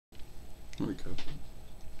Here we go.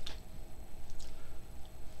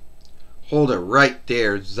 Hold it right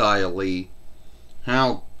there, Xylee.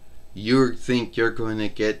 How you think you're going to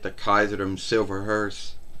get the Kaiserum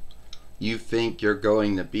Silverhurst? You think you're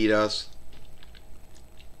going to beat us?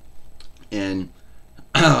 And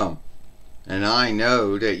and I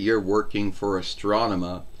know that you're working for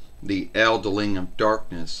ASTRONEMA, the ATHELING of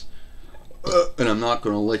darkness, and I'm not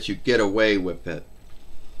going to let you get away with it.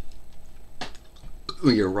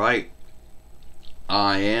 You're right.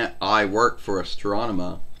 I work for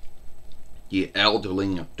ASTRONEMA, the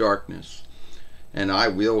ATHELING of darkness, and I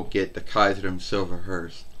will get the Kaiserum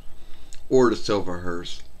Silverhurst, or the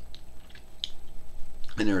Silverhurst,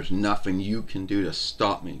 and there's nothing you can do to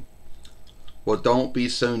stop me. Well, don't be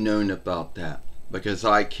so known about that, because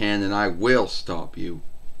I can and I will stop you.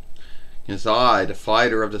 Because I, the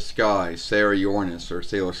fighter of the sky, Sailor Uranus, or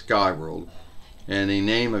Sailor Skyworld, and in the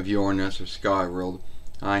name of Uranus or Skyworld,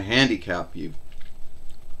 I handicap you.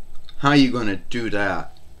 How are you going to do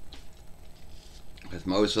that? Because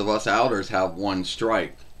most of us outers have one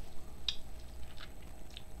strike.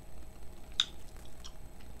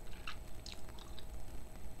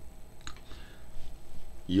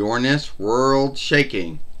 Uranus world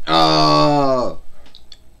shaking. Oh!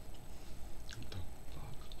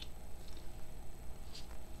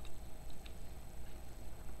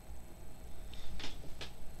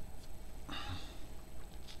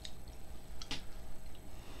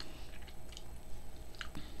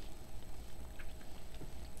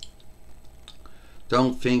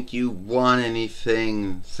 Don't think you won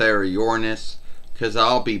anything, Sailor Uranus, 'cause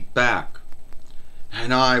I'll be back.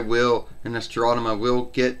 And I will, and ASTRONEMA will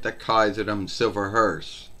get the Kaiserum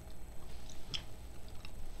Silverhurst.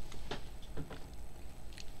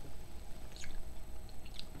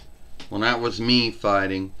 Well, that was me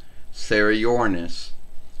fighting Sailor Uranus.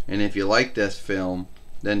 And if you like this film,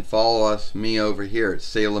 then follow me over here at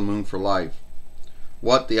Sailor Moon for Life.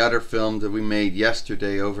 What the other film that we made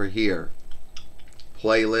yesterday over here.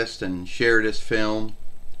 Playlist and share this film.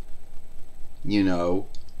 You know.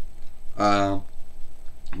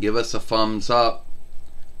 Give us a thumbs up,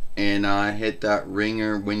 and hit that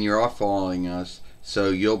ringer when you're following us, so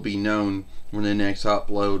you'll be known when the next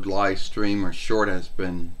upload, live stream, or short has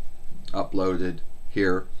been uploaded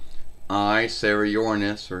here. I, Sailor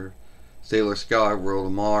Uranus, or Sailor Skyworld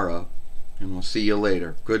Amara, and we'll see you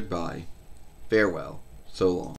later. Goodbye. Farewell. So long.